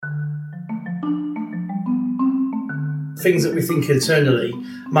things that we think internally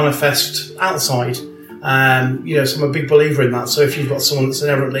manifest outside. So I'm a big believer in that. So if you've got someone that's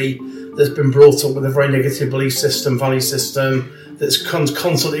been brought up with a very negative belief system, value system, that's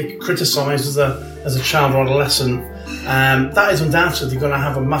constantly criticised as a child or adolescent, that is undoubtedly going to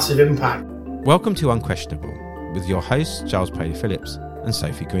have a massive impact. Welcome to Unquestionable with your hosts Giles Paley-Phillips and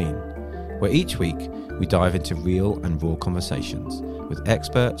Sophie Green, where each week we dive into real and raw conversations with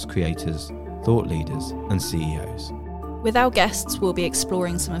experts, creators, thought leaders and CEOs. With our guests, we'll be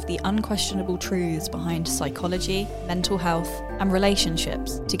exploring some of the unquestionable truths behind psychology, mental health and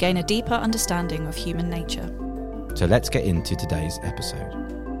relationships to gain a deeper understanding of human nature. So let's get into today's episode.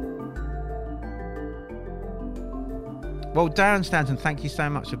 Well, Darren, Stanton, thank you so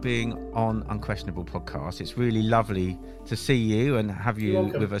much for being on Unquestionable Podcast. It's really lovely to see you and have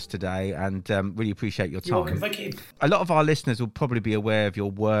you with us today, and really appreciate your time. You're welcome, thank you. A lot of our listeners will probably be aware of your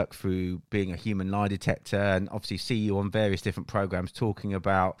work through being a human lie detector, and obviously see you on various different programs talking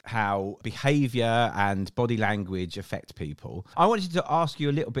about how behaviour and body language affect people. I wanted to ask you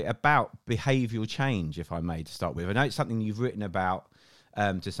a little bit about behavioural change, if I may, to start with. I know it's something you've written about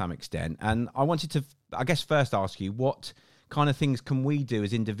to some extent, and I wanted to, I guess, first ask you, what kind of things can we do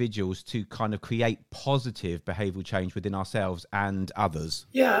as individuals to kind of create positive behavioural change within ourselves and others?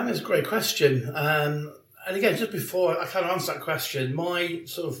 Yeah, I mean, it's a great question. And again, just before I kind of answer that question, my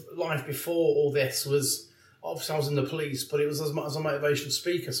sort of life before all this was, obviously I was in the police, but it was as a motivational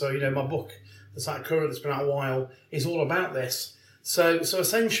speaker. So, my book that's out current, that's been out a while, is all about this. So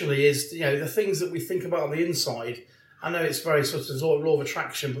essentially is, the things that we think about on the inside. I know it's very sort of law of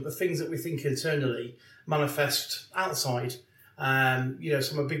attraction, but the things that we think internally manifest outside. So I'm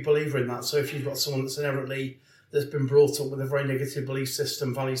a big believer in that. So if you've got someone that's been brought up with a very negative belief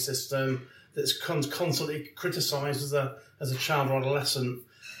system, value system, that's constantly criticised as a child or adolescent,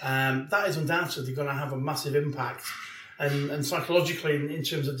 that is undoubtedly going to have a massive impact. And psychologically, in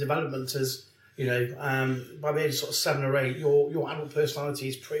terms of development, as by the age of sort of 7 or 8, your adult personality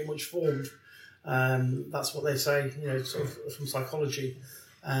is pretty much formed. That's what they say, sort of from psychology.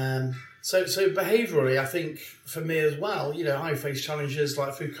 So behaviourally, I think for me as well, I faced challenges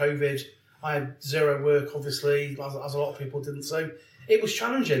like through COVID. I had zero work, obviously, as a lot of people didn't. So it was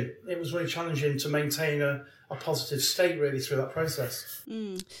challenging. It was really challenging to maintain a positive state really through that process.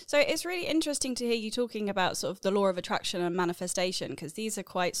 So it's really interesting to hear you talking about sort of the law of attraction and manifestation, because these are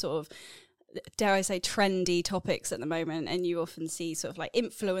quite sort of, dare I say, trendy topics at the moment, and you often see sort of like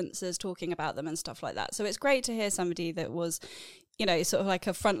influencers talking about them and stuff like that. So it's great to hear somebody that was, sort of like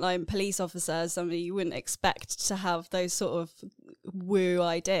a frontline police officer, somebody you wouldn't expect to have those sort of woo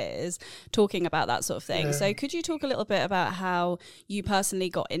ideas, talking about that sort of thing. Yeah. So could you talk a little bit about how you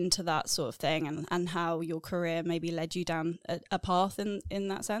personally got into that sort of thing, and how your career maybe led you down a path in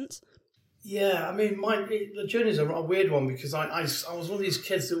that sense? Yeah, I mean, the journey's a weird one, because I was one of these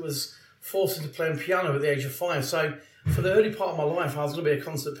kids that was forced into playing piano at the age of 5. So for the early part of my life, I was going to be a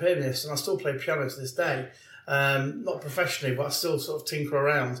concert pianist, and I still play piano to this day. Not professionally, but I still sort of tinker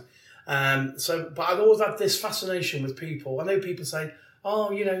around. But I've always had this fascination with people. I know people say,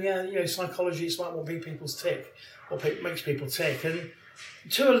 psychology, it's like what makes people tick, makes people tick. And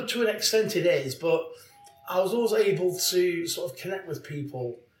to an extent it is, but I was always able to sort of connect with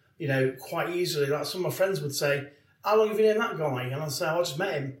people, quite easily. Like some of my friends would say, how long have you known that guy? And I'd say, I just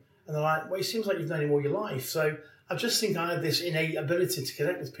met him. And they're like, well, it seems like you've known him all your life. So I just think I had this innate ability to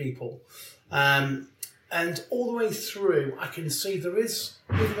connect with people. And all the way through, I can see there is,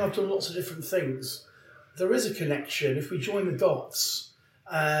 even though I've done lots of different things, there is a connection if we join the dots.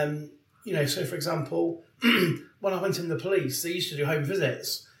 So for example, when I went in the police, they used to do home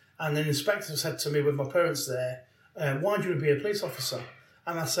visits. And an inspector said to me with my parents there, why do you want to be a police officer?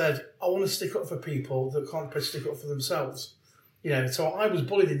 And I said, I want to stick up for people that can't stick up for themselves. So I was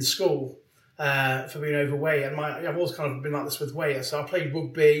bullied in school for being overweight, and I've always kind of been like this with weight. So I played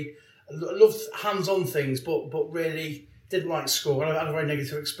rugby, I loved hands-on things, but really didn't like school. I had a very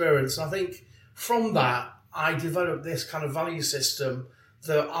negative experience. And I think from that, I developed this kind of value system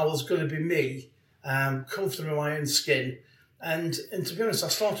that I was going to be me, comfortable in my own skin. And to be honest, I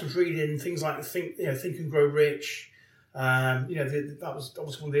started reading things like Think and Grow Rich. That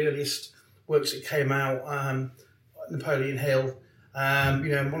was one of the earliest works that came out. Napoleon Hill. Some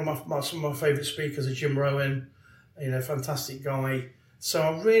of my favourite speakers are Jim Rohn. Fantastic guy. So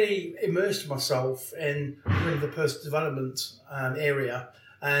I really immersed myself in really the personal development area.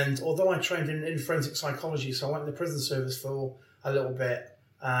 And although I trained in forensic psychology, so I went in the prison service for a little bit.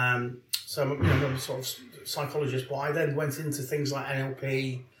 So I'm a sort of psychologist, but I then went into things like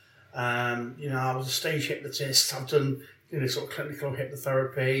NLP. I was a stage hypnotist. I've done sort of clinical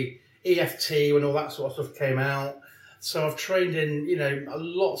hypnotherapy, EFT, when all that sort of stuff came out. So I've trained in,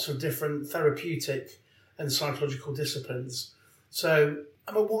 lots of different therapeutic and psychological disciplines. So,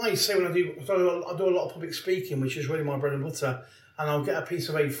 what I say when I do a lot of public speaking, which is really my bread and butter, and I'll get a piece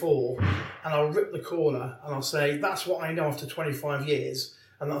of A4 and I'll rip the corner and I'll say, that's what I know after 25 years,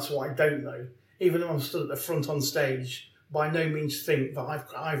 and that's what I don't know. Even though I'm stood at the front on stage, by no means think that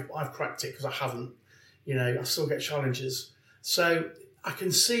I've cracked it, because I haven't. I still get challenges. So I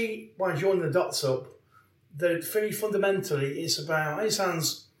can see by joining the dots up that very fundamentally it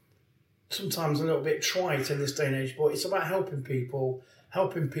sounds sometimes a little bit trite in this day and age, but it's about helping people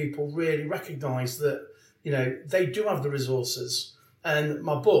really recognise that, they do have the resources. And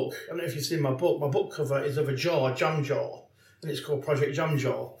my book, I don't know if you've seen my book cover is of a jam jar, and it's called Project Jam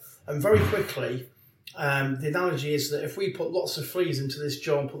Jar. And very quickly, the analogy is that if we put lots of fleas into this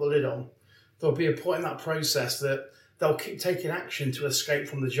jar and put the lid on, there'll be a point in that process that they'll keep taking action to escape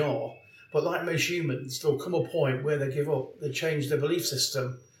from the jar. But like most humans, there'll come a point where they give up, they change their belief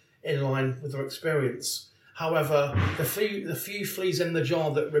system in line with their experience. However, the few fleas in the jar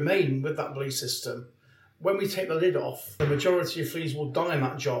that remain with that belief system, when we take the lid off, the majority of fleas will die in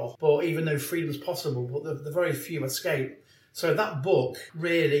that jar, but even though freedom's possible, but the very few escape. So that book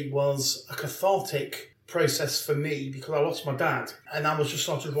really was a cathartic process for me, because I lost my dad and I was just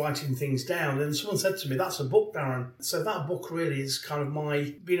started writing things down, and someone said to me, that's a book, Darren. So that book really is kind of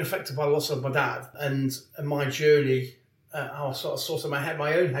my being affected by the loss of my dad and my journey. I'll sort of sorted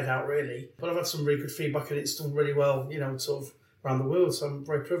my own head out, really. But I've had some really good feedback, and it's done really well, sort of around the world. So I'm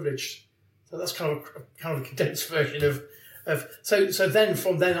very privileged. So that's kind of a condensed version of. So then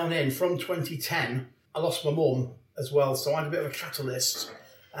from then on in, from 2010, I lost my mum as well. So I had a bit of a catalyst,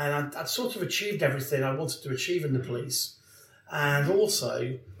 and I'd sort of achieved everything I wanted to achieve in the police. And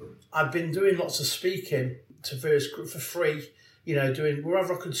also, I've been doing lots of speaking to various groups for free. Doing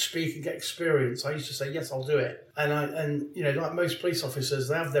wherever I could speak and get experience. I used to say, yes, I'll do it. And like most police officers,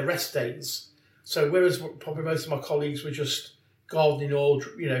 they have their rest days. So whereas probably most of my colleagues were just gardening or,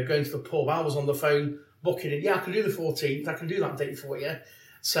 going to the pub, I was on the phone booking it. Yeah, I can do the 14th. I can do that date for you.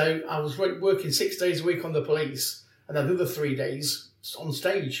 So I was working 6 days a week on the police, and then the other 3 days on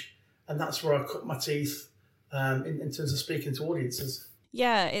stage. And that's where I cut my teeth in terms of speaking to audiences.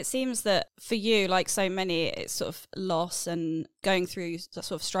 Yeah, it seems that for you, like so many, it's sort of loss and going through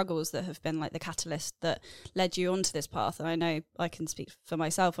sort of struggles that have been like the catalyst that led you onto this path. And I know I can speak for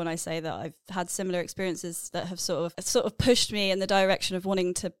myself when I say that I've had similar experiences that have sort of pushed me in the direction of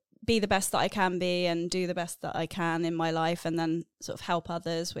wanting to be the best that I can be and do the best that I can in my life, and then sort of help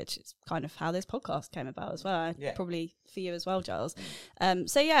others, which is kind of how this podcast came about as well. Yeah. Probably for you as well, Giles.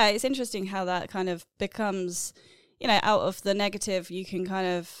 So yeah, it's interesting how that kind of becomes, out of the negative, you can kind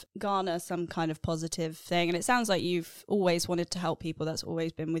of garner some kind of positive thing. And it sounds like you've always wanted to help people. That's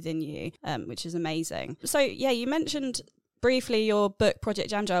always been within you, which is amazing. So, yeah, you mentioned briefly your book, Project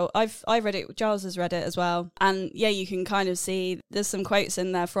Jam Jar. I've read it, Giles has read it as well. And yeah, you can kind of see there's some quotes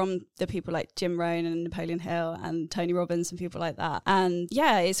in there from the people like Jim Rohn and Napoleon Hill and Tony Robbins and people like that. And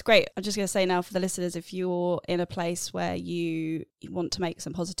yeah, it's great. I'm just going to say now for the listeners, if you're in a place where you want to make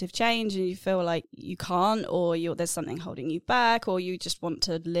some positive change and you feel like you can't, or there's something holding you back, or you just want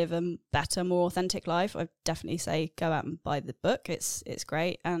to live a better, more authentic life, I definitely say go out and buy the book. It's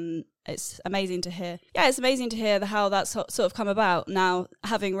great. And it's amazing to hear. Yeah, it's amazing to hear how that's sort of come about. Now,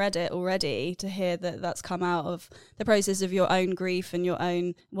 having read it already, to hear that that's come out of the process of your own grief and your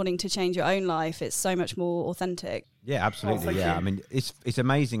own wanting to change your own life. It's so much more authentic. Yeah, absolutely. Yeah, I mean, it's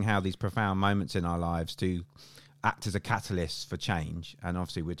amazing how these profound moments in our lives do act as a catalyst for change, and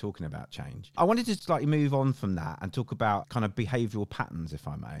obviously we're talking about change. I wanted to slightly move on from that and talk about kind of behavioural patterns, if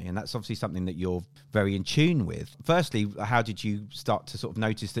I may, and that's obviously something that you're very in tune with. Firstly, how did you start to sort of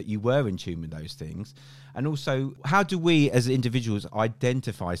notice that you were in tune with those things, and also how do we as individuals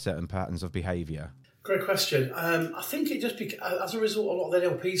identify certain patterns of behaviour? Great question. I think it just as a result of a lot of the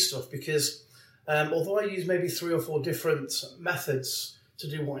NLP stuff, because although I use maybe 3 or 4 different methods to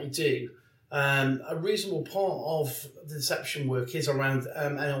do what I do, a reasonable part of the deception work is around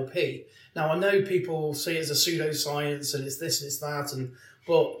NLP. Now, I know people see it as a pseudoscience and it's this and it's that,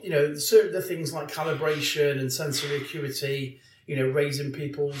 but certain things like calibration and sensory acuity, raising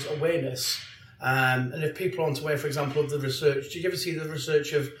people's awareness. And if people aren't aware, for example, of the research, did you ever see the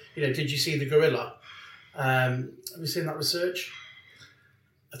research of, did you see the gorilla? Have you seen that research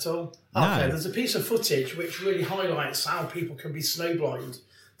at all? No. Okay, there's a piece of footage which really highlights how people can be snowblind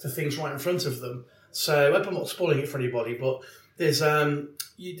to things right in front of them. So I hope I'm not spoiling it for anybody, but there's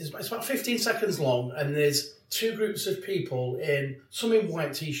it's about 15 seconds long, and there's 2 groups of people some in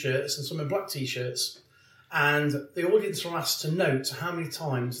white t-shirts and some in black t-shirts, and the audience are asked to note how many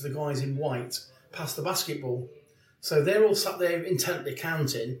times the guys in white pass the basketball. So they're all sat there intently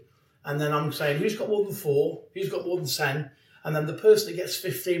counting, and then I'm saying, who's got more than 4? Who's got more than 10? And then the person that gets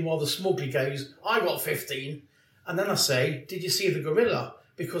 15 rather smugly goes, I got 15. And then I say, did you see the gorilla?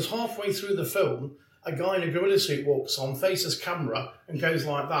 Because halfway through the film, a guy in a gorilla suit walks on, faces camera, and goes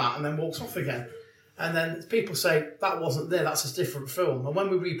like that, and then walks off again. And then people say, that wasn't there, that's a different film. And when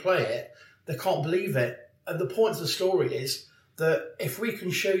we replay it, they can't believe it. And the point of the story is that if we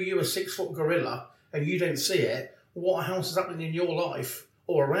can show you a 6-foot gorilla and you don't see it, what else is happening in your life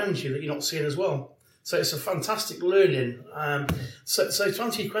or around you that you're not seeing as well? So it's a fantastic learning. So to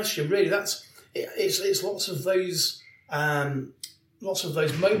answer your question, really, it's lots of those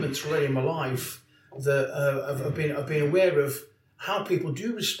moments really in my life that of being aware of how people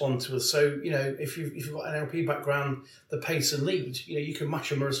do respond to us. So if you've got an NLP background, the pace and lead, you can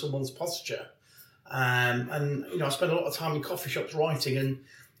match and mirror someone's posture. And I spend a lot of time in coffee shops writing, and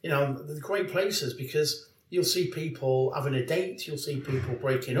they're great places because you'll see people having a date, you'll see people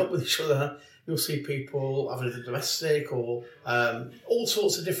breaking up with each other, you'll see people having a domestic, or all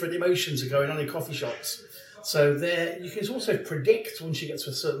sorts of different emotions are going on in coffee shops. So you can also predict once you get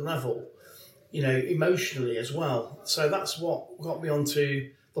to a certain level, emotionally as well. So that's what got me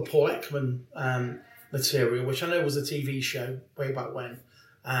onto the Paul Ekman material, which I know was a TV show way back when.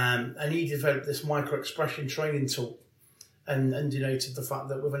 And he developed this micro-expression training tool and denoted the fact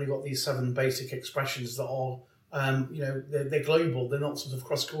that we've only got these 7 basic expressions that are, they're global, they're not sort of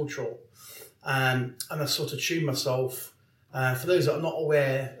cross-cultural. And I sort of tune myself. For those that are not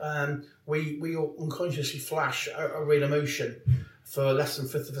aware, we unconsciously flash a real emotion for less than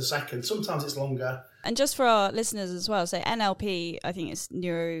 1/5 of a second. Sometimes it's longer. And just for our listeners as well, so NLP, I think it's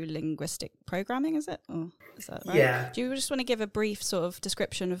neuro-linguistic programming, is it? Or is that right? Yeah. Do you just want to give a brief sort of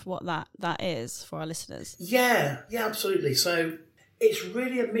description of what that is for our listeners? Yeah, absolutely. So it's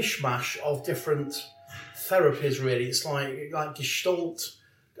really a mishmash of different therapies, really. It's like Gestalt,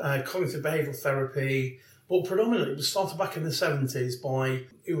 cognitive behavioural therapy, but predominantly it was started back in the 70s by,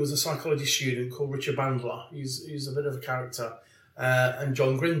 who was a psychology student called Richard Bandler, who's a bit of a character, and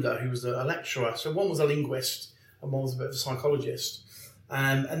John Grinder, who was a lecturer. So one was a linguist and one was a bit of a psychologist.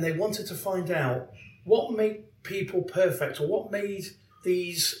 And they wanted to find out what made people perfect, or what made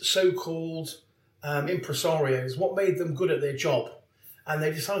these so-called impresarios, what made them good at their job. And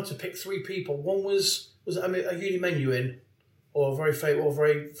they decided to pick 3 people. One was a Uni Menuhin, or a very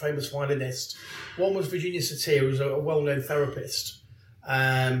famous violinist. One was Virginia Satir, who was a well-known therapist.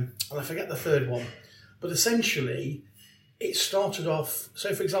 And I forget the third one. But essentially, it started off,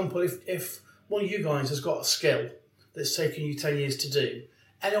 so for example, if one of you guys has got a skill that's taken you 10 years to do,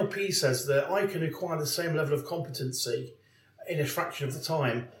 NLP says that I can acquire the same level of competency in a fraction of the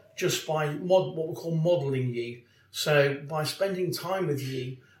time just by what we call modelling you. So by spending time with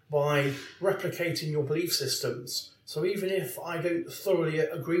you, by replicating your belief systems. So even if I don't thoroughly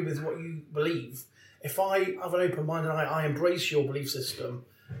agree with what you believe, if I have an open mind and I embrace your belief system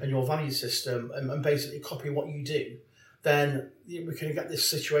and your value system and basically copy what you do, then we can get this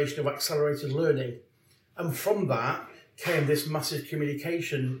situation of accelerated learning. And from that came this massive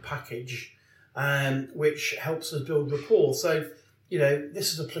communication package, which helps us build rapport. So,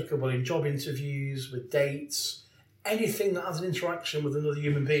 this is applicable in job interviews, with dates, anything that has an interaction with another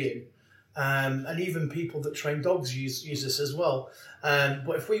human being. And even people that train dogs use this as well.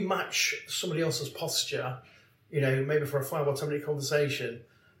 But if we match somebody else's posture, maybe for a 5 or 10 minute conversation,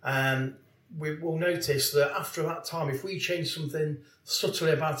 we will notice that after that time, if we change something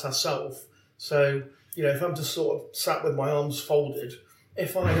subtly about ourselves, so, if I'm just sort of sat with my arms folded,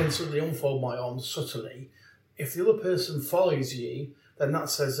 if I then suddenly unfold my arms subtly, if the other person follows you, then that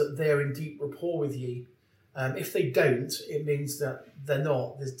says that they're in deep rapport with you. If they don't, it means that they're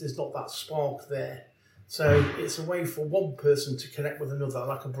not. There's not that spark there. So it's a way for one person to connect with another,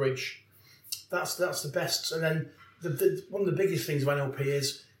 like a bridge. That's the best. And then one of the biggest things of NLP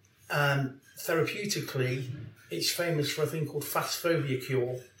is therapeutically, it's famous for a thing called fast phobia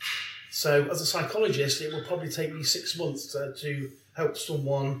cure. So as a psychologist, it will probably take me 6 months to help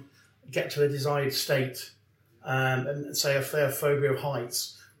someone get to their desired state, and say if they have phobia of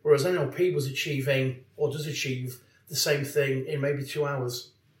heights. Whereas NLP was achieving, or does achieve, the same thing in maybe 2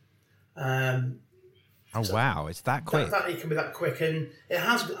 hours. Wow, it's that quick. It can be that quick, and it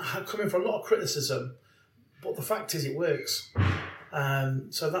has come in for a lot of criticism, but the fact is it works.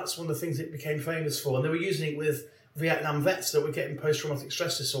 So that's one of the things it became famous for. And they were using it with Vietnam vets that were getting post-traumatic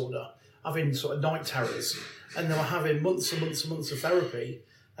stress disorder, having sort of night terrors, and they were having months and months and months of therapy,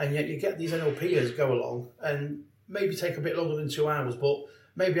 and yet you get these NLPers go along and maybe take a bit longer than 2 hours, but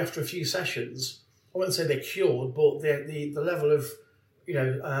maybe after a few sessions, I wouldn't say they're cured, but the level of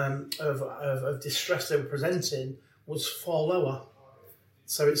of distress they were presenting was far lower.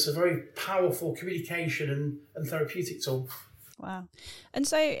 So it's a very powerful communication and therapeutic tool. Wow. And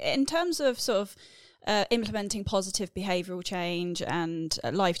so in terms of sort of implementing positive behavioural change and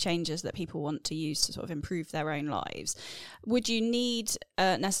life changes that people want to use to sort of improve their own lives, would you need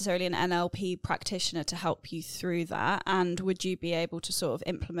necessarily an NLP practitioner to help you through that? And would you be able to sort of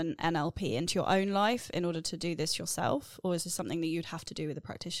implement NLP into your own life in order to do this yourself? Or is this something that you'd have to do with a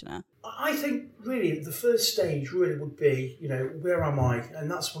practitioner? I think really the first stage really would be, where am I?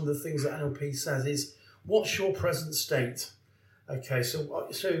 And that's one of the things that NLP says is, what's your present state? Okay, so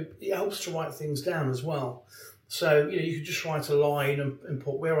it helps to write things down as well. So, you could just write a line and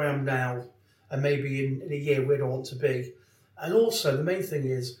put where I am now and maybe in a year where do I want to be. And also the main thing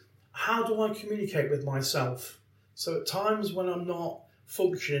is, how do I communicate with myself? So at times when I'm not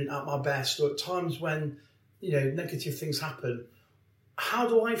functioning at my best, or at times when, negative things happen, how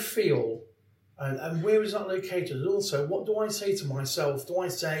do I feel? And where is that located? And also, what do I say to myself? Do I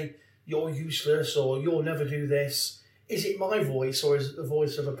say, you're useless, or you'll never do this? Is it my voice, or is it the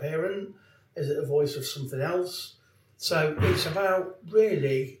voice of a parent? Is it the voice of something else? So it's about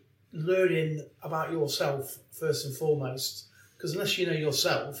really learning about yourself first and foremost, because unless you know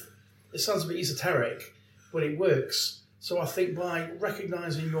yourself, it sounds a bit esoteric, but it works. So I think by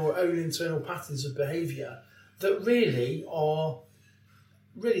recognising your own internal patterns of behaviour that really are,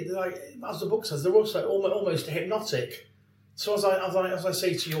 like, as the book says, they're also almost hypnotic. So as I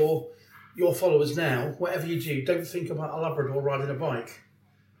say to your followers now, whatever you do, don't think about a Labrador riding a bike,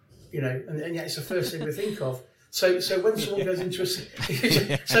 and yet it's the first thing we think of. So when someone goes into so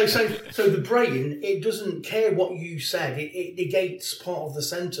the brain, it doesn't care what you said, it negates part of the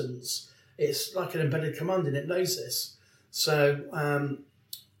sentence. It's like an embedded command in hypnosis. So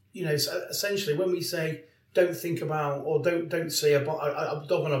so essentially when we say don't think about, or don't see a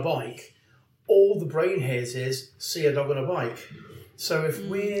dog on a bike, all the brain hears is see a dog on a bike. So if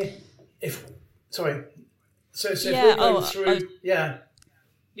we're if we're going through,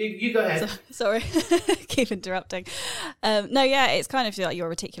 you go ahead. Sorry, keep interrupting. It's kind of like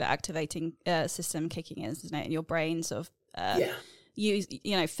your reticular activating system kicking in, isn't it? And your brain sort of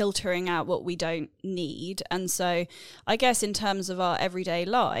filtering out what we don't need. And so I guess in terms of our everyday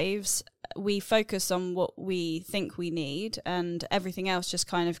lives, we focus on what we think we need and everything else just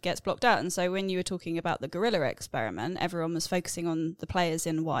kind of gets blocked out. And so when you were talking about the gorilla experiment, everyone was focusing on the players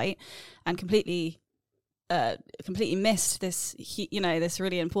in white and completely missed this, this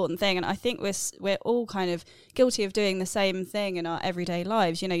really important thing. And I think we're all kind of guilty of doing the same thing in our everyday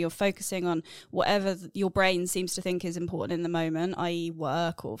lives. You're focusing on whatever your brain seems to think is important in the moment, i.e.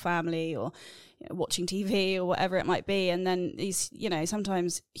 work or family or watching TV or whatever it might be. And then these,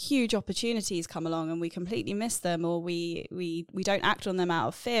 sometimes huge opportunities come along and we completely miss them, or we don't act on them out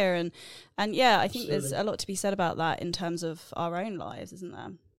of fear. And I think Absolutely. There's a lot to be said about that in terms of our own lives, isn't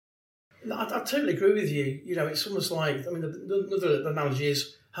there? No, I totally agree with you. It's almost like, another analogy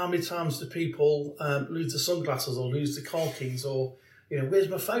is, how many times do people lose the sunglasses or lose the car keys, or, where's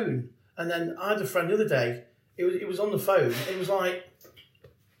my phone? And then I had a friend the other day, it was on the phone, it was like,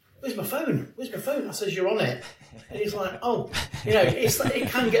 where's my phone? Where's my phone? I says, you're on it. And he's like, oh, it's like, it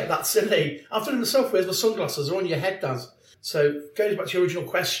can get that silly. I've done it myself, where's my sunglasses? They're on your head, Daz. So going back to your original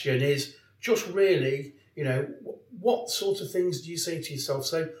question is just really, what sort of things do you say to yourself?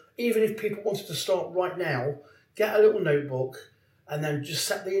 So even if people wanted to start right now, get a little notebook and then just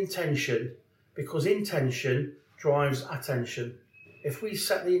set the intention, because intention drives attention. If we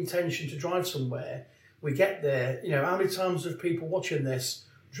set the intention to drive somewhere, we get there. How many times have people watching this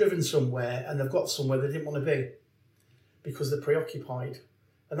driven somewhere and they've got somewhere they didn't want to be because they're preoccupied?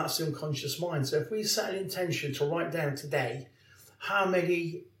 And that's the unconscious mind. So if we set an intention to write down today how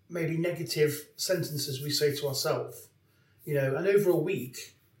many maybe negative sentences we say to ourselves, and over a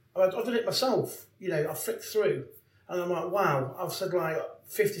week, I've done it myself, I flicked through and I'm like, wow, I've said like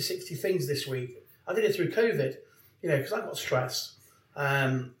 50, 60 things this week. I did it through COVID, because I got stressed.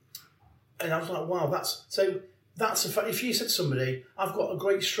 And I was like, wow, that's a fact. If you said to somebody, I've got a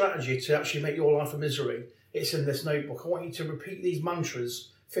great strategy to actually make your life a misery, it's in this notebook. I want you to repeat these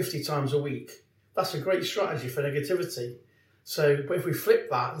mantras 50 times a week. That's a great strategy for negativity. So, but if we flip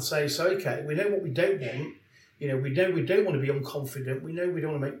that and say, okay, we know what we don't want. We know we don't want to be unconfident. We know we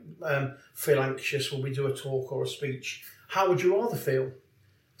don't want to feel anxious when we do a talk or a speech. How would you rather feel?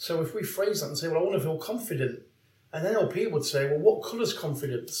 So if we phrase that and say, well, I want to feel confident. And then NLP would say, well, what colour's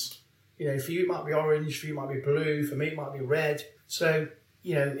confidence? For you it might be orange, for you it might be blue, for me it might be red. So,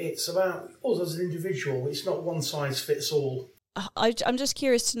 it's about us as an individual. It's not one size fits all. I'm just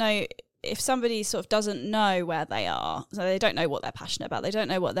curious to know, if somebody sort of doesn't know where they are, so they don't know what they're passionate about, they don't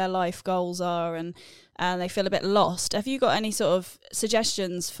know what their life goals are, and they feel a bit lost, have you got any sort of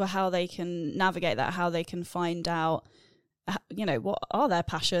suggestions for how they can navigate that, how they can find out, what are their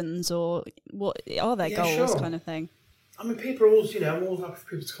passions or what are their goals, kind of thing? I mean, people are always, I'm always happy for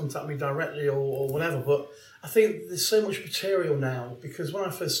people to contact me directly or whatever, but I think there's so much material now, because when I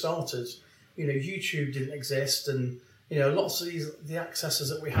first started, YouTube didn't exist, and lots of the accesses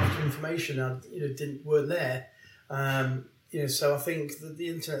that we have to information weren't there. So I think that the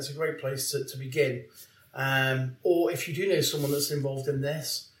internet's a great place to begin. Or if you do know someone that's involved in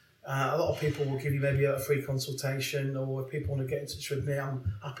this, a lot of people will give you maybe a free consultation, or if people want to get in touch with me,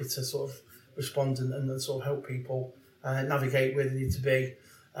 I'm happy to sort of respond and sort of help people navigate where they need to be.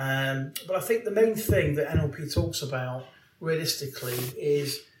 But I think the main thing that NLP talks about realistically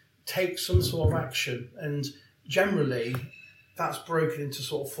is take some sort of action, and generally that's broken into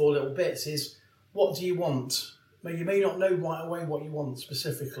sort of 4 little bits. Is what do you want? Well, you may not know right away what you want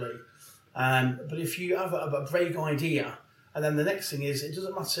specifically, but if you have a vague idea, and then the next thing is, it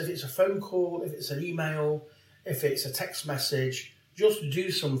doesn't matter if it's a phone call, if it's an email, if it's a text message, just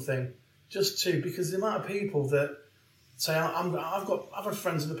do something, because the amount of people that say, I've had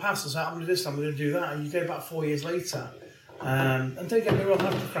friends in the past that say, I'm going to do this, I'm going to do that, and you go back 4 years later. And don't get me wrong,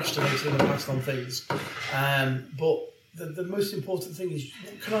 I've procrastinated in the past on things. But the most important thing is,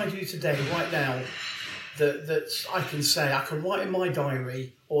 what can I do today, right now, that I can say, I can write in my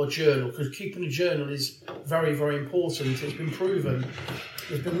diary or journal, because keeping a journal is very, very important. It's been proven.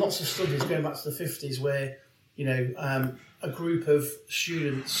 There's been lots of studies going back to the 50s where, a group of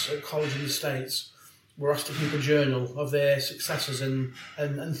students at college in the States were asked to keep a journal of their successes and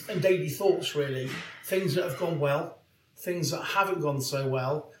daily thoughts, really. Things that have gone well, things that haven't gone so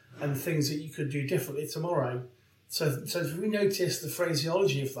well, and things that you could do differently tomorrow. So if we notice the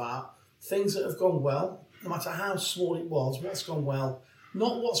phraseology of that, things that have gone well, no matter how small it was, what's gone well,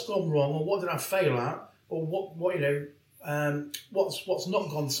 not what's gone wrong or what did I fail at, or what's not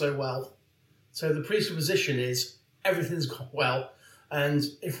gone so well. So the presupposition is everything's gone well, and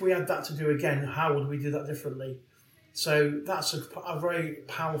if we had that to do again, how would we do that differently? So that's a very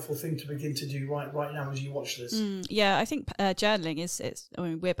powerful thing to begin to do right now as you watch this. Yeah, I think journaling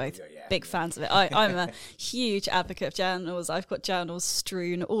we're both big fans of it. I'm a huge advocate of journals. I've got journals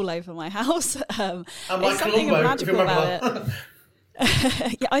strewn all over my house. And there's something magical about it.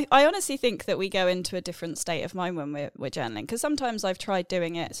 Yeah, I honestly think that we go into a different state of mind when we're journaling, because sometimes I've tried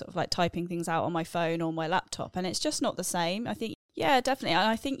doing it sort of like typing things out on my phone or my laptop, and it's just not the same. I think, yeah, definitely. And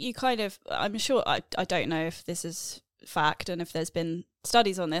I think you I'm sure, I don't know if this is fact and if there's been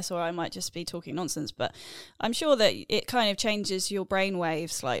studies on this, or I might just be talking nonsense, but I'm sure that it kind of changes your brain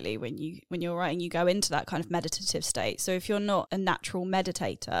waves slightly when you're writing. You go into that kind of meditative state. So if you're not a natural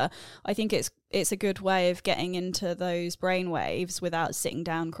meditator, I think it's a good way of getting into those brain waves without sitting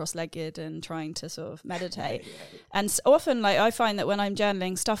down cross-legged and trying to sort of meditate. And often, like, I find that when I'm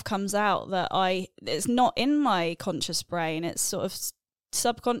journaling, stuff comes out that it's not in my conscious brain. It's sort of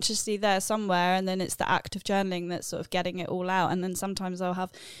subconsciously there somewhere, and then it's the act of journaling that's sort of getting it all out. And then sometimes I'll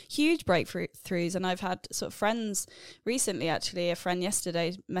have huge breakthroughs, and I've had sort of friends recently, actually a friend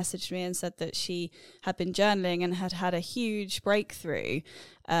yesterday messaged me and said that she had been journaling and had a huge breakthrough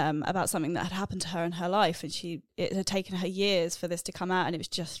about something that had happened to her in her life, and it had taken her years for this to come out, and it was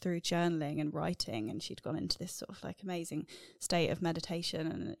just through journaling and writing, and she'd gone into this sort of like amazing state of meditation.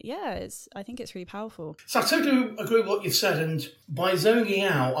 And yeah, I think it's really powerful. So I totally agree with what you've said, and by zoning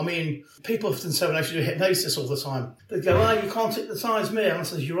out, I mean, people often say when I do hypnosis all the time, they go, you can't hypnotise me, and I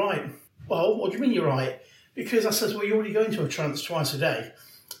says, you're right. Well, what do you mean you're right? Because I says, well, you already go into a trance twice a day,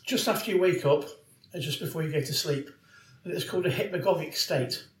 just after you wake up and just before you go to sleep. And it's called a hypnagogic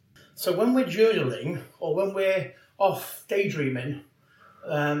state. So when we're journaling or when we're off daydreaming,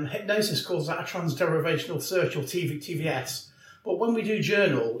 hypnosis calls that a transderivational search, or TVS. But when we do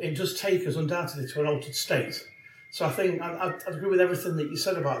journal, it does take us undoubtedly to an altered state. So I think I agree with everything that you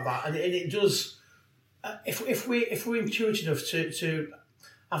said about that, and it does. If we're intuitive enough to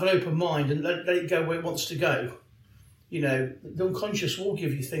have an open mind and let it go where it wants to go, the unconscious will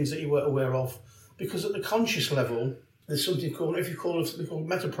give you things that you weren't aware of, because at the conscious level, there's something called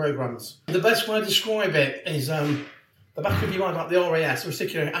meta programs. The best way to describe it is the back of your mind, like the RAS, the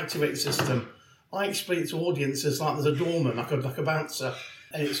reticular activating system. I explain it to audiences like there's a doorman, like a bouncer,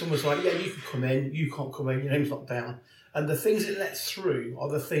 and it's almost like, yeah, you can come in, you can't come in, your name's not down. And the things it lets through are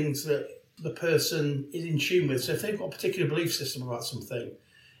the things that the person is in tune with. So if they've got a particular belief system about something,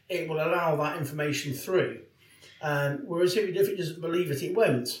 it will allow that information through. Whereas if it doesn't believe it, it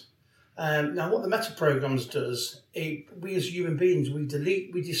won't. Now, what the meta programs does, we as human beings, we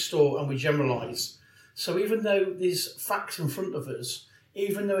delete, we distort, and we generalise. So even though there's facts in front of us,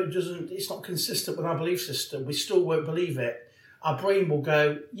 even though it's not consistent with our belief system, we still won't believe it. Our brain will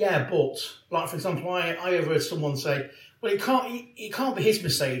go, yeah, but, like for example, I overheard someone say, well, it can't be his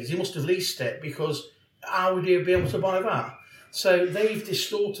Mercedes. He must have leased it, because how would he be able to buy that? So they've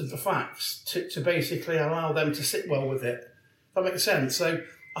distorted the facts to basically allow them to sit well with it. That makes sense. So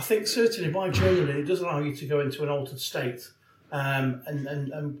I think certainly by journaling, it does allow you to go into an altered state. And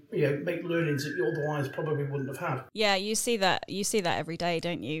make learnings that you otherwise probably wouldn't have had. Yeah, you see that every day,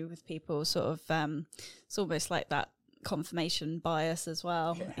 don't you, with people sort of it's almost like that confirmation bias as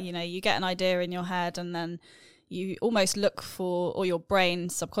well. Yeah. You get an idea in your head and then you almost look for, or your brain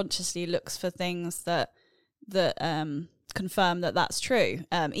subconsciously looks for things that confirm that that's true,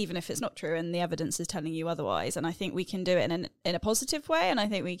 even if it's not true and the evidence is telling you otherwise. And I think we can do it in a positive way, and I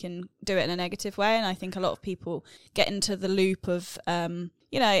think we can do it in a negative way. And I think a lot of people get into the loop of,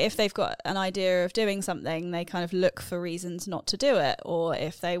 if they've got an idea of doing something, they kind of look for reasons not to do it. Or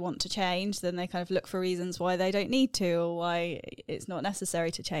if they want to change, then they kind of look for reasons why they don't need to, or why it's not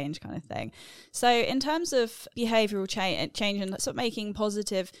necessary to change, kind of thing. So in terms of behavioural change and sort of making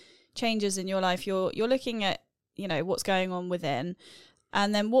positive changes in your life, you're looking at what's going on within,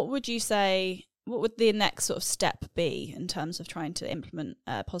 and then what would the next sort of step be in terms of trying to implement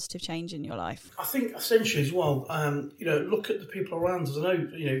positive change in your life? I think essentially as well, look at the people around us. I know,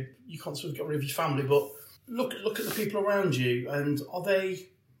 you can't sort of get rid of your family, but look at the people around you, and are they,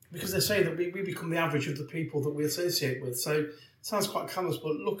 because they say that we become the average of the people that we associate with. So it sounds quite callous,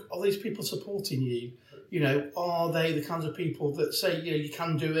 but look, are these people supporting you? Are they the kinds of people that say, you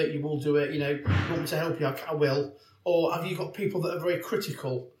can do it, you will do it, you want me to help you, I will? Or have you got people that are very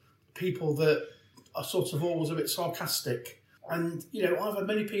critical, people that are sort of always a bit sarcastic? And, I've had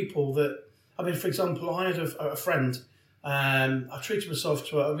many people that, for example, I had a friend, I treated myself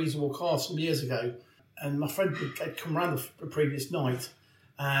to a reasonable car some years ago, and my friend had come around the previous night,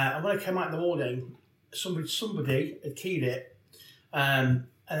 and when I came out in the morning, somebody had keyed it, and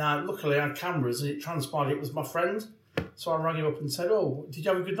luckily I had cameras, and it transpired it was my friend. So I rang him up and said, "Oh, did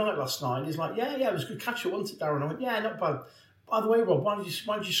you have a good night last night?" And he's like, "Yeah, it was a good catch up, wasn't it, Darren?" I went, "Yeah, not bad. By the way, Rob, why did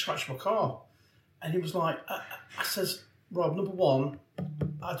you scratch my car?" And he was like, I says, "Rob, number one,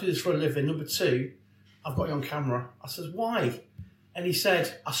 I do this for a living. Number two, I've got you on camera." I says, "Why?" And he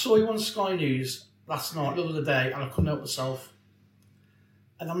said, "I saw you on Sky News last night, the other day, and I couldn't help myself."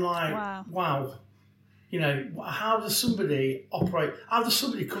 And I'm like, wow. How does somebody operate? How does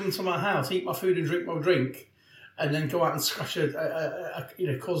somebody come into my house, eat my food and drink my drink, and then go out and scratch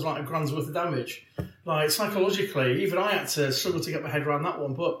cause like a grand's worth of damage? Like, psychologically, even I had to struggle to get my head around that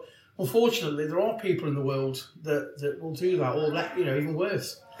one. But unfortunately, there are people in the world that will do that, or even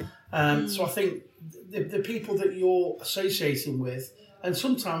worse. So I think the people that you're associating with, and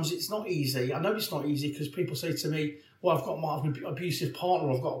sometimes it's not easy. I know it's not easy because people say to me, "Well, I've got my abusive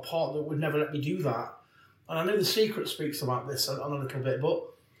partner. I've got a partner that would never let me do that." And I know The Secret speaks about this a little bit, but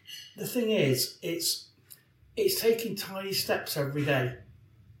the thing is, it's taking tiny steps every day.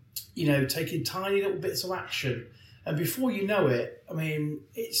 Taking tiny little bits of action, and before you know it,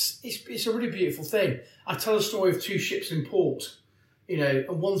 it's a really beautiful thing. I tell a story of two ships in port, and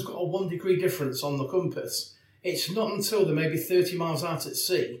one's got a 1 degree difference on the compass. It's not until they're maybe 30 miles out at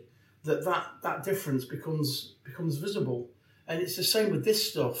sea that difference becomes visible. And it's the same with this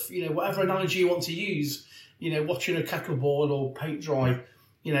stuff. Whatever analogy you want to use, watching a kettle boil or paint dry,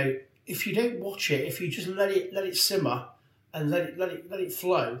 if you don't watch it, if you just let it simmer and let it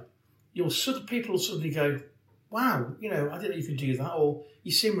flow, people will suddenly go, "Wow, I didn't know you could do that," or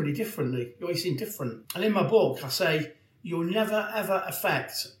 "You seem really differently. You always seem different." And in my book, I say, you'll never ever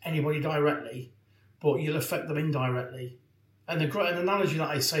affect anybody directly, but you'll affect them indirectly. And an analogy that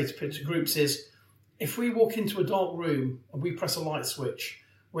I say to groups is, if we walk into a dark room and we press a light switch,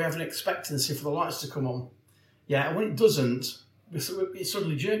 we have an expectancy for the lights to come on. Yeah, and when it doesn't, it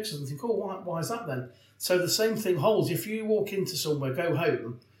suddenly jerks us and think, "Oh, why is that then?" So the same thing holds. If you walk into somewhere, go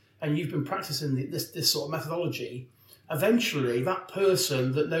home, and you've been practicing this sort of methodology, eventually that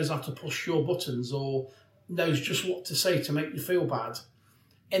person that knows how to push your buttons or knows just what to say to make you feel bad,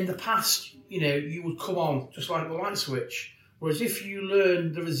 in the past, you would come on just like the light switch. Whereas if you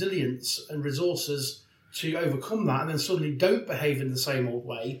learn the resilience and resources to overcome that and then suddenly don't behave in the same old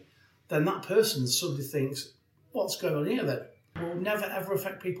way, then that person suddenly thinks, "What's going on here then?" We'll never ever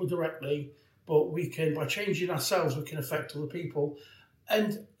affect people directly, but we can, by changing ourselves, we can affect other people.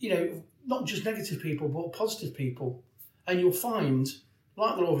 And, not just negative people, but positive people. And you'll find,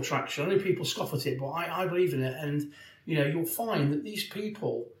 like the law of attraction, I know people scoff at it, but I believe in it. And, you'll find that these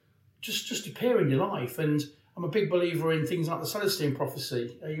people, just appear in your life. And I'm a big believer in things like the Celestine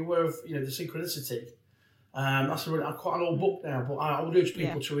prophecy. Are you aware of the synchronicity? That's quite an old book now, but I would urge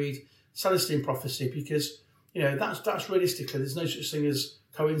people to read Celestine prophecy, because that's realistically, there's no such thing as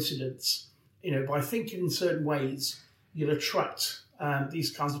coincidence. By thinking in certain ways, you'll attract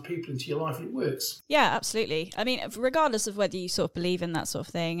these kinds of people into your life, and it works. Yeah, absolutely. I mean, regardless of whether you sort of believe in that sort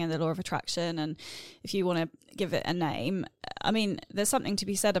of thing and the law of attraction, and if you want to give it a name, I mean, there's something to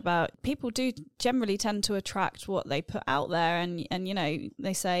be said about people do generally tend to attract what they put out there, and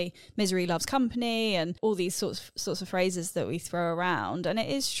they say misery loves company and all these sorts of phrases that we throw around, and it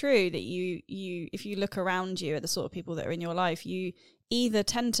is true that you if you look around you at the sort of people that are in your life, you either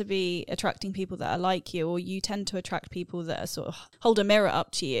tend to be attracting people that are like you, or you tend to attract people that are sort of hold a mirror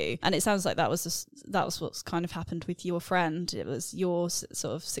up to you. And it sounds like that was what's kind of happened with your friend. It was your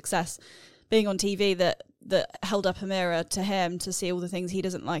sort of success being on TV that held up a mirror to him to see all the things he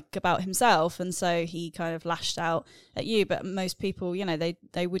doesn't like about himself, and so he kind of lashed out at you. But most people,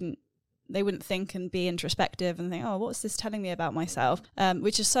 they wouldn't think and be introspective and think, oh, what's this telling me about myself?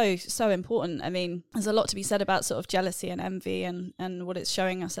 Which is so important. I mean, there's a lot to be said about sort of jealousy and envy and what it's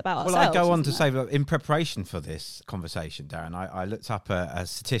showing us about ourselves. Well, I go on to say that in preparation for this conversation, Darren, I looked up a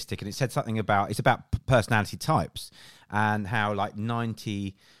statistic, and it said something about personality types, and how like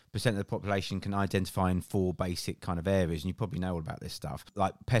 90% of the population can identify in 4 basic kind of areas, and you probably know all about this stuff,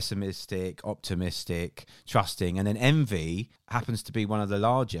 like pessimistic, optimistic, trusting, and then envy happens to be one of the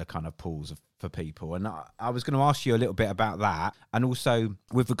larger kind of pools for people. And I was going to ask you a little bit about that, and also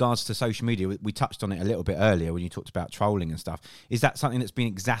with regards to social media, we touched on it a little bit earlier when you talked about trolling and stuff. Is that something that's been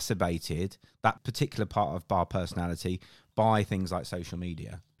exacerbated, that particular part of our personality, by things like social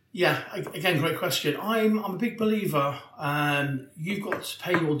media? Yeah, again, great question. I'm a big believer. You've got to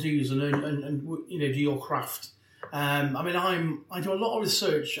pay your dues and earn, and do your craft. I do a lot of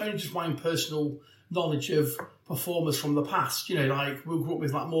research, only just my own personal knowledge of performers from the past. Like we grew up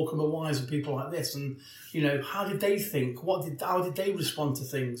with like Morecambe and Wise and people like this, and how did they think? How did they respond to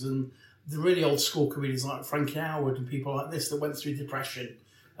things? And the really old school comedians like Frankie Howard and people like this that went through depression,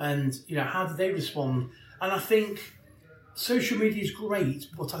 and how did they respond? And I think social media is great,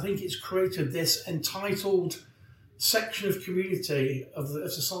 but I think it's created this entitled section of community of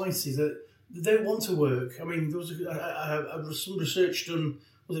society that they don't want to work. I mean, there was some research done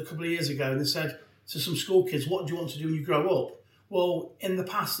a couple of years ago, and they said to some school kids, what do you want to do when you grow up? Well, in the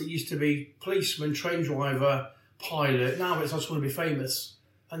past, it used to be policeman, train driver, pilot. Now it's I just want to be famous.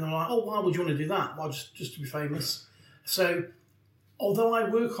 And they're like, oh, why would you want to do that? Well, just to be famous. So, although I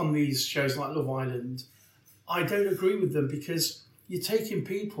work on these shows like Love Island, I don't agree with them, because you're taking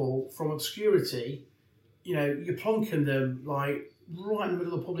people from obscurity, you're plonking them like right in the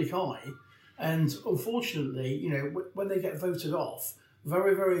middle of the public eye, and unfortunately, when they get voted off,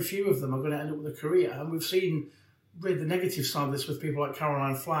 very, very few of them are going to end up with a career. And we've seen really the negative side of this with people like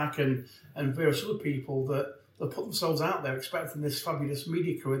Caroline Flack and various other people that put themselves out there expecting this fabulous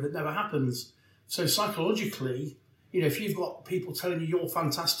media career that never happens. So psychologically, if you've got people telling you you're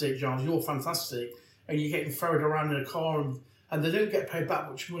fantastic, Giles, you're fantastic, and you're getting ferried around in a car, and they don't get paid that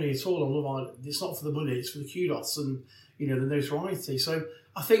much money at all on Love Island. It's not for the money, it's for the kudos and the notoriety. So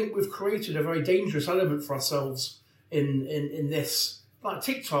I think we've created a very dangerous element for ourselves in this. Like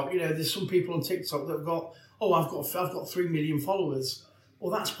TikTok, there's some people on TikTok that have got, I've got 3 million followers.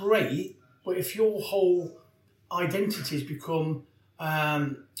 Well, that's great, but if your whole identity has become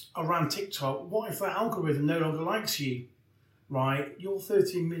around TikTok, what if that algorithm no longer likes you? Right, your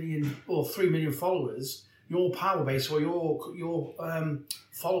 13 million or 3 million followers, your power base or your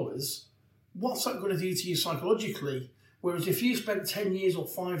followers, what's that going to do to you psychologically? Whereas if you spent 10 years or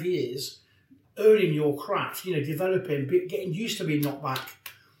 5 years earning your craft, developing, getting used to being knocked back,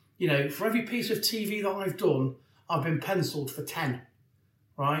 for every piece of TV that I've done, I've been penciled for 10,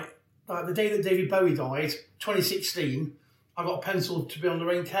 right? Like the day that David Bowie died, 2016, I got penciled to be on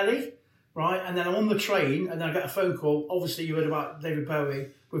Lorraine Kelly. Right, and then I'm on the train, and then I get a phone call. Obviously, you heard about David Bowie.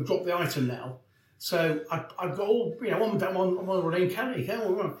 We've dropped the item now. So I've got all, I'm on Lorraine Kelly,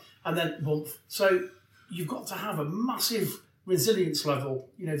 and then bump. So you've got to have a massive resilience level.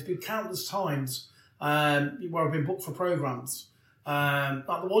 There's been countless times where I've been booked for programmes. Like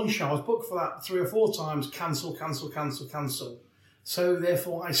the one show, I was booked for that 3 or 4 times, cancel. So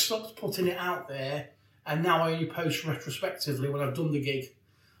therefore, I stopped putting it out there, and now I only post retrospectively when I've done the gig.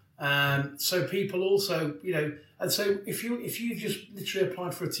 So people also, and so if you've just literally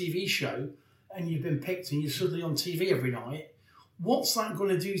applied for a TV show and you've been picked and you're suddenly on TV every night, what's that going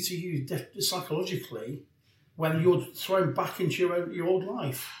to do to you psychologically when you're thrown back into your old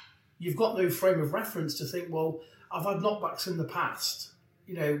life? You've got no frame of reference to think, well, I've had knockbacks in the past.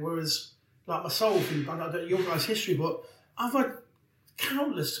 whereas like myself, and I don't know your guys' history, but I've had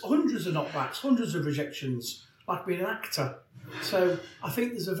hundreds of knockbacks, hundreds of rejections, like being an actor. So I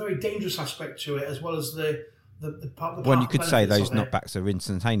think there's a very dangerous aspect to it, as well as the part. Well, you could say those knockbacks are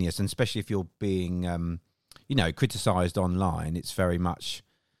instantaneous, and especially if you're being, criticised online, it's very much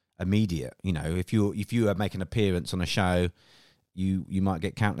immediate. If you make an appearance on a show, you might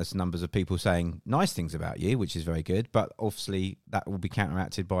get countless numbers of people saying nice things about you, which is very good, but obviously that will be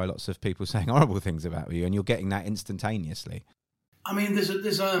counteracted by lots of people saying horrible things about you, and you're getting that instantaneously. I mean,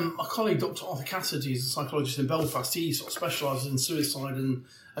 there's a colleague, Dr. Arthur Cassidy, he's a psychologist in Belfast. He sort of specialises in suicide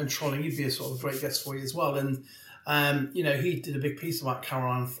and trolling. He'd be a sort of great guest for you as well. And, he did a big piece about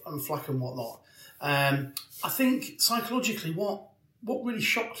Caroline and Flack and whatnot. I think psychologically what really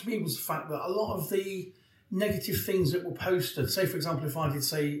shocked me was the fact that a lot of the negative things that were posted, say, for example, if I did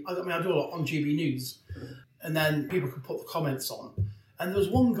say, I do a lot on GB News, and then people could put the comments on. And there was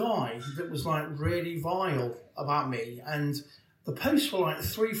one guy that was like really vile about me, and the posts were like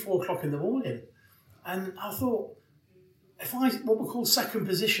 3-4 o'clock in the morning. And I thought, what we call second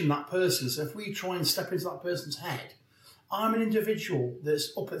position that person, so if we try and step into that person's head, I'm an individual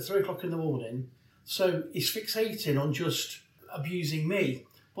that's up at 3 o'clock in the morning, so he's fixating on just abusing me.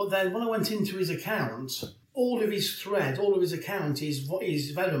 But then when I went into his account, all of his account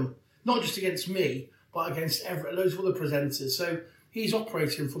is venom, not just against me, but against loads of other presenters. So he's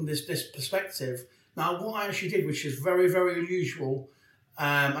operating from this perspective. Now, what I actually did, which is very, very unusual,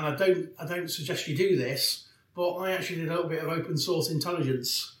 and I don't suggest you do this, but I actually did a little bit of open source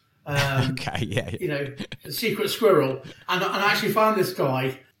intelligence. Okay, yeah. A secret squirrel, and I actually found this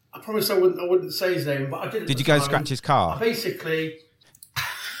guy. I promise I wouldn't say his name, but I did. Did you go scratch his car? Basically,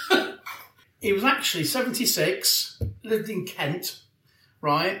 he was actually 76, lived in Kent,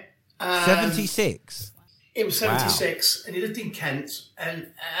 right? 76. It was 76, wow. And he lived in Kent,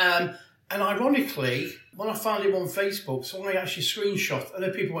 and ironically, when I found him on Facebook, so I actually screenshot, I know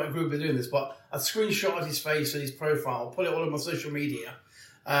people won't agree with doing this, but I screenshotted his face and his profile, put it all on my social media,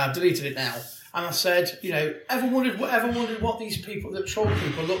 deleted it now, and I said, ever wondered what these people that troll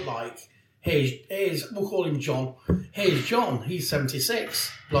people look like? Here's we'll call him John. Here's John, he's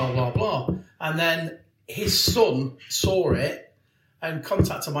 76, blah, blah, blah. And then his son saw it and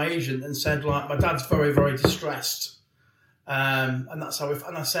contacted my agent and said, like, my dad's very, very distressed. And that's how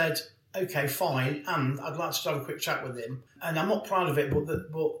and I said, okay, fine, and I'd like to have a quick chat with him. And I'm not proud of it,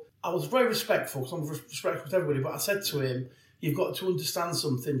 but I was very respectful, because I'm respectful to everybody, but I said to him, you've got to understand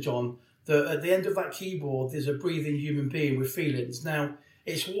something, John, that at the end of that keyboard, there's a breathing human being with feelings. Now,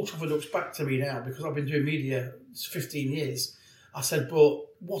 it's water off a duck's back to me now, because I've been doing media 15 years. I said, but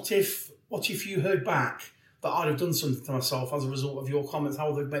what if you heard back that I'd have done something to myself as a result of your comments?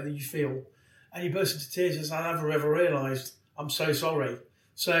 How would they make you feel? And he burst into tears and said, I never ever realised. I'm so sorry.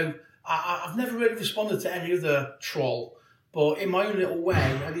 So I've never really responded to any other troll, but in my own little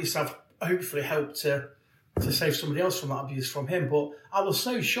way, at least I've hopefully helped to save somebody else from that abuse from him. But I was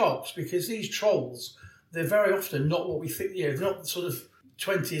so shocked, because these trolls, they're very often not what we think. They're not sort of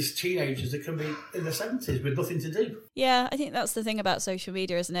 20s teenagers that can be in their 70s with nothing to do. Yeah, I think that's the thing about social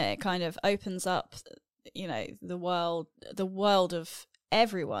media, isn't it? It kind of opens up, the world of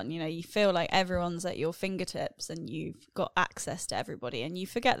everyone. You feel like everyone's at your fingertips and you've got access to everybody, and you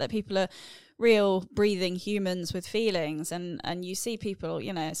forget that people are real breathing humans with feelings, and you see people,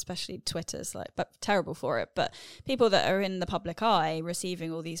 especially Twitter's but terrible for it, but people that are in the public eye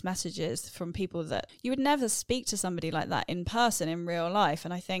receiving all these messages from people that you would never speak to somebody like that in person in real life.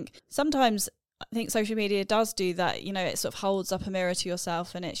 And I think sometimes social media does do that. It sort of holds up a mirror to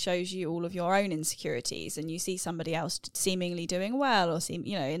yourself, and it shows you all of your own insecurities, and you see somebody else seemingly doing well, or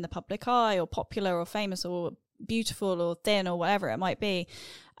in the public eye, or popular, or famous, or beautiful, or thin, or whatever it might be,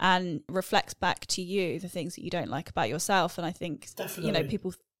 and reflects back to you the things that you don't like about yourself. And I think definitely,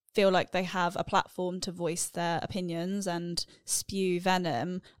 people feel like they have a platform to voice their opinions and spew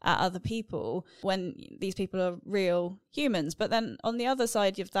venom at other people, when these people are real humans. But then on the other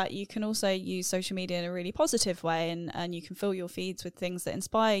side of that, you can also use social media in a really positive way, and you can fill your feeds with things that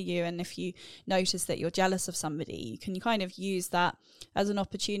inspire you. And if you notice that you're jealous of somebody, you can kind of use that as an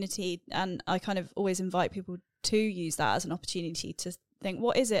opportunity. And I kind of always invite people to use that as an opportunity to think,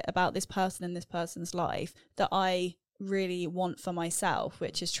 what is it about this person in this person's life that I really want for myself,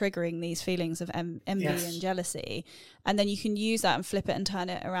 which is triggering these feelings of envy and jealousy? And then you can use that and flip it and turn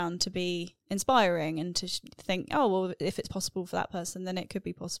it around to be inspiring, and to think, oh, well, if it's possible for that person, then it could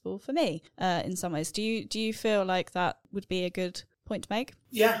be possible for me in some ways. Do you feel like that would be a good point to make?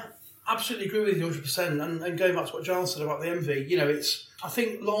 Yeah, absolutely agree with you 100%. And going back to what John said about the envy, I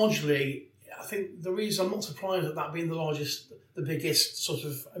think largely, I think the reason I'm not surprised at that being the biggest sort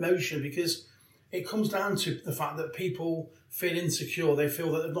of emotion, because it comes down to the fact that people feel insecure. They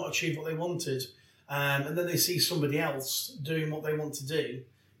feel that they've not achieved what they wanted. And then they see somebody else doing what they want to do.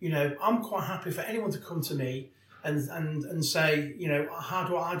 You know, I'm quite happy for anyone to come to me and say, you know, how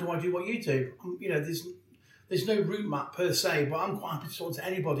do I do what you do? You know, there's no route map per se, but I'm quite happy to talk to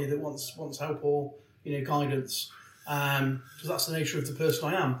anybody that wants help or, you know, guidance, because that's the nature of the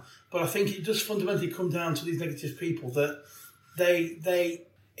person I am. But I think it does fundamentally come down to these negative people that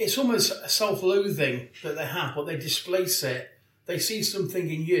it's almost a self-loathing that they have, but they displace it. They see something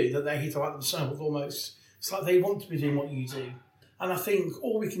in you that they hate about themselves almost. It's like they want to be doing what you do. And I think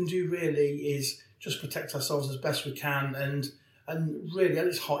all we can do really is just protect ourselves as best we can, and really, and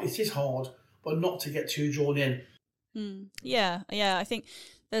it is hard, but not to get too drawn in. Yeah, I think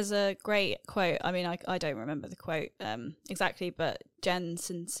there's a great quote. I mean, I don't remember the quote exactly, but Jen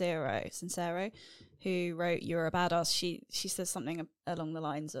Sincero, who wrote "You're a Badass," she says something along the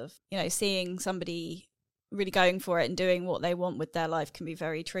lines of, you know, seeing somebody really going for it and doing what they want with their life can be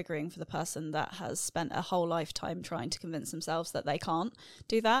very triggering for the person that has spent a whole lifetime trying to convince themselves that they can't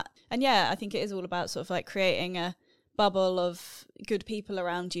do that. And yeah, I think it is all about sort of like creating a bubble of good people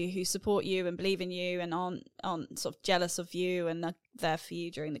around you who support you and believe in you and aren't sort of jealous of you and are there for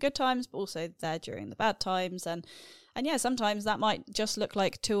you during the good times, but also there during the bad times. And yeah, sometimes that might just look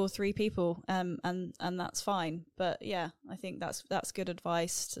like 2 or 3 people, and that's fine. But yeah, I think that's good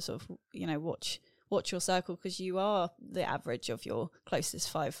advice to sort of, you know, watch your circle, because you are the average of your closest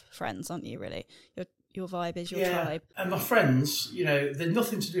 5 friends, aren't you, really? Your vibe is your tribe. And my friends, you know, they're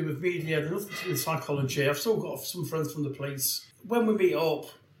nothing to do with media, they're nothing to do with psychology. I've still got some friends from the police. When we meet up,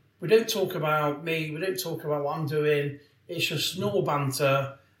 we don't talk about me, we don't talk about what I'm doing. It's just normal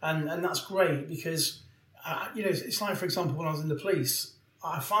banter, and that's great, because, you know, it's like, for example, when I was in the police,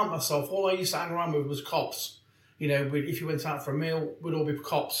 I found myself, all I used to hang around with was cops. You know, if you went out for a meal, we'd all be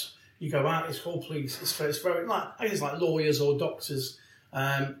cops. You go out, it's called police. It's very, like, I guess, like lawyers or doctors.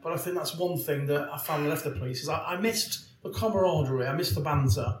 But I think that's one thing that I found when I left the police, is I missed the camaraderie, I missed the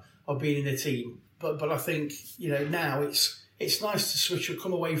banter of being in a team. But I think, you know, now it's nice to switch or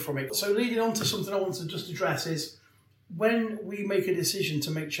come away from it. So leading on to something I want to just address is, when we make a decision to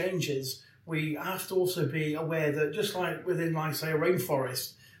make changes, we have to also be aware that, just like within, like, say, a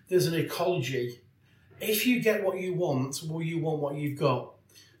rainforest, there's an ecology. If you get what you want, well, you want what you've got.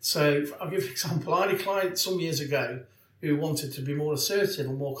 So I'll give you an example. I had a client some years ago who wanted to be more assertive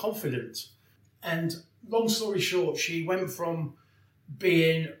and more confident. And long story short, she went from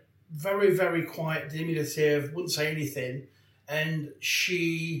being very, very quiet, diminutive, wouldn't say anything, and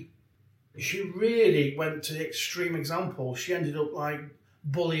she really went to the extreme example. She ended up like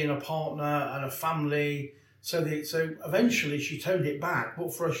bullying a partner and a family. So eventually she toned it back.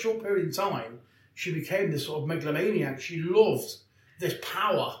 But for a short period of time, she became this sort of megalomaniac. She loved this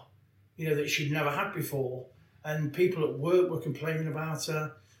power, you know, that she'd never had before. And people at work were complaining about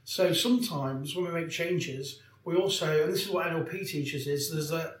her. So sometimes when we make changes, we also, and this is what NLP teaches, is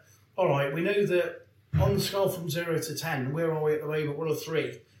there's a, all right, we know that on the scale from 0 to 10, where are we at the moment? We're a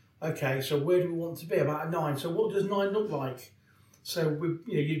 3. Okay, so where do we want to be? About a 9. So what does 9 look like? So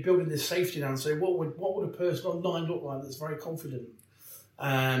you're building this safety down. So what would a person on 9 look like that's very confident?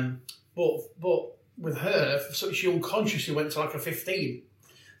 But with her, so she unconsciously went to like a 15.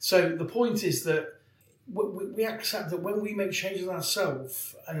 So the point is that we accept that when we make changes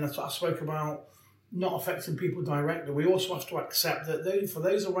ourselves, and that's what I spoke about, not affecting people directly, we also have to accept that for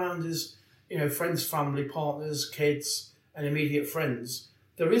those around us, you know, friends, family, partners, kids, and immediate friends,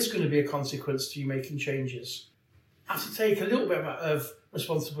 there is going to be a consequence to you making changes. I have to take a little bit of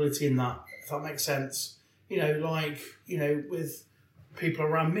responsibility in that, if that makes sense. You know, like, you know, with people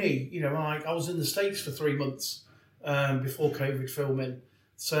around me, you know, like I was in the States for 3 months before COVID filming.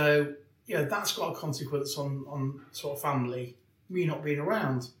 So, yeah, that's got a consequence on sort of family, me not being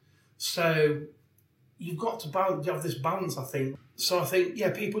around. So you've got to have this balance, I think. So I think,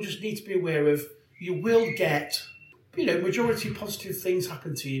 yeah, people just need to be aware of, you will get, you know, majority positive things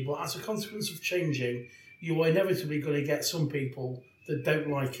happen to you, but as a consequence of changing, you are inevitably going to get some people that don't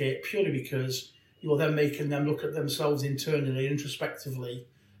like it, purely because you're then making them look at themselves internally, introspectively,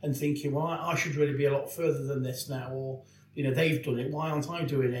 and thinking, well, I should really be a lot further than this now, or, you know, they've done it, why aren't I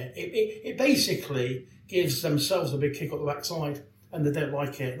doing it? It basically gives themselves a big kick up the backside, and they don't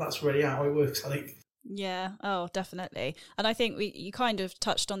like it. That's really how it works, I think. Yeah, oh, definitely. And I think you kind of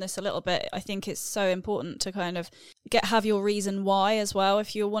touched on this a little bit. I think it's so important to kind of have your reason why as well.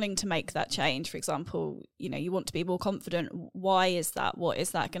 If you're wanting to make that change, for example, you want to be more confident. Why is that? What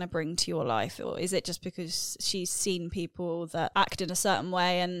is that going to bring to your life? Or is it just because she's seen people that act in a certain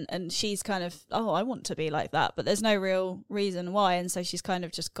way and she's kind of, oh, I want to be like that, but there's no real reason why. And so she's kind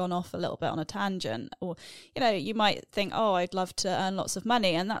of just gone off a little bit on a tangent. Or, you might think, oh, I'd love to earn lots of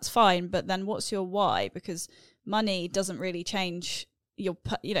money, and that's fine. But then what's your why? Because money doesn't really change your,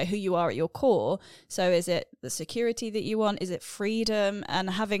 who you are at your core. So is it the security that you want? Is it freedom? And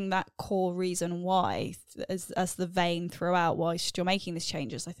having that core reason why as the vein throughout whilst you're making these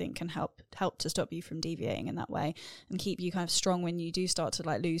changes, I think can help to stop you from deviating in that way and keep you kind of strong when you do start to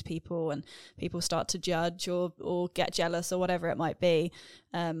like lose people and people start to judge or get jealous or whatever it might be.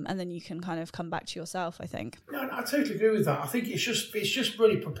 And then you can kind of come back to yourself, I think. No, I totally agree with that. I think it's just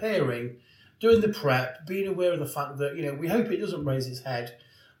really preparing, doing the prep, being aware of the fact that, we hope it doesn't raise its head,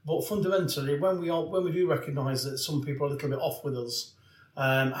 but fundamentally, when we do recognise that some people are a little bit off with us,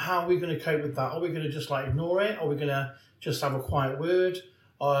 how are we going to cope with that? Are we going to just ignore it? Are we going to just have a quiet word?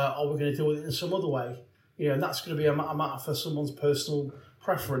 Or are we going to deal with it in some other way? And that's going to be a matter for someone's personal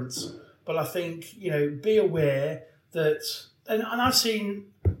preference. But I think, be aware that, and I've seen,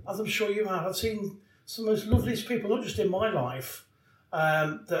 as I'm sure you have, I've seen some of the most loveliest people, not just in my life,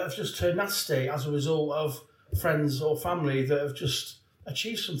 that have just turned nasty as a result of friends or family that have just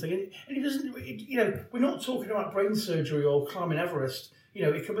achieved something. And it doesn't, we're not talking about brain surgery or climbing Everest.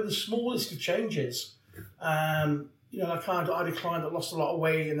 It could be the smallest of changes. Like I had a client that lost a lot of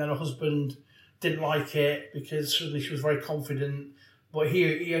weight, and then her husband didn't like it because suddenly she was very confident. But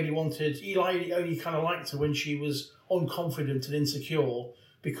he only kind of liked her when she was unconfident and insecure,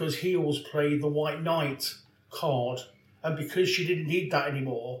 because he always played the white knight card. And because she didn't need that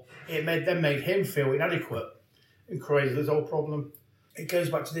anymore, it made him feel inadequate and crazy. There's a whole problem. It goes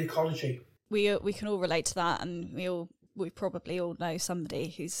back to the ecology. We can all relate to that, and we probably all know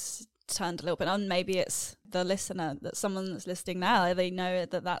somebody who's turned a little bit on. Maybe it's the listener, that someone that's listening now, they know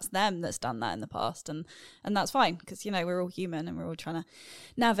that that's them that's done that in the past, and that's fine, because we're all human and we're all trying to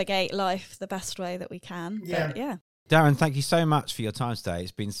navigate life the best way that we can. Yeah. But, yeah. Darren, thank you so much for your time today.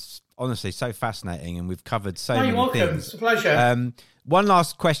 It's been honestly so fascinating, and we've covered so many welcome. things. It's a pleasure. One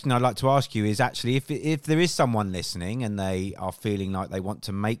last question I'd like to ask you is actually if there is someone listening and they are feeling like they want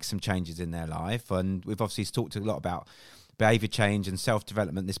to make some changes in their life, and we've obviously talked a lot about behaviour change and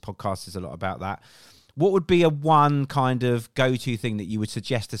self-development. This podcast is a lot about that. What would be a one kind of go-to thing that you would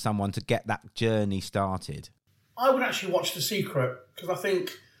suggest to someone to get that journey started? I would actually watch The Secret, because I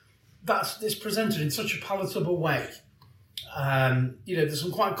think it's presented in such a palatable way. There's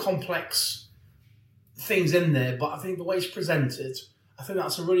some quite complex things in there, but I think the way it's presented, I think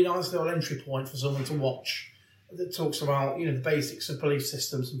that's a really nice little entry point for someone to watch that talks about, the basics of belief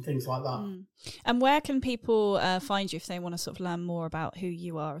systems and things like that. Mm. And where can people find you if they want to sort of learn more about who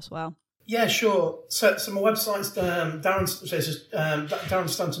you are as well? Yeah, sure. So my website's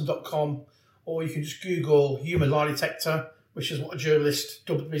darrenstanton.com, or you can just Google human lie detector, which is what a journalist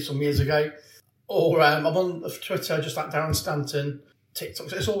dubbed me some years ago. Or I'm on Twitter, just at Darren Stanton. TikTok,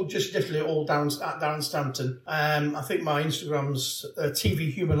 so it's all just literally all down at Darren Stanton. I think my Instagram's TV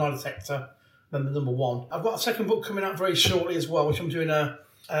Human Lie Detector, number 1. I've got a second book coming out very shortly as well, which I'm doing a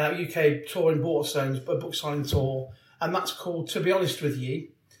UK tour in Waterstones, a book signing tour, and that's called To Be Honest With You.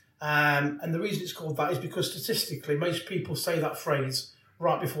 And the reason it's called that is because statistically, most people say that phrase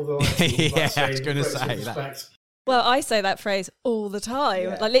right before they're like, yeah, I was going to say that. Well, I say that phrase all the time.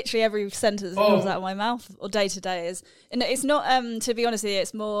 Yeah. Like literally every sentence that comes out of my mouth or day to day is, and it's not, to be honest with you,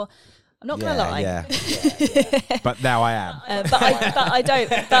 it's more, I'm not going to lie. Yeah. But now I am. But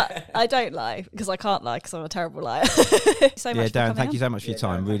I don't lie, because I can't lie, because I'm a terrible liar. So much Darren, thank you so much for your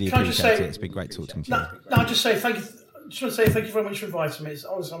time. Really appreciate it. It's been great talking to you. I'll just say thank you. Just want to say thank you very much for inviting me. It's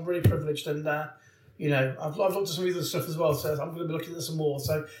honestly, I'm really privileged, and I've looked at some other stuff as well, so I'm going to be looking at some more.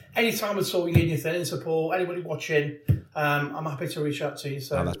 So anytime at all you need anything, any support, anybody watching, I'm happy to reach out to you.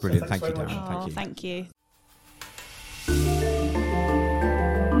 So that's brilliant. Thank you, Darren. Thank you.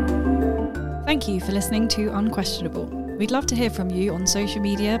 Thank you for listening to Unquestionable. We'd love to hear from you on social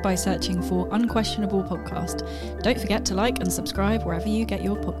media by searching for Unquestionable Podcast. Don't forget to like and subscribe wherever you get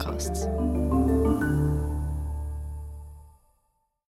your podcasts.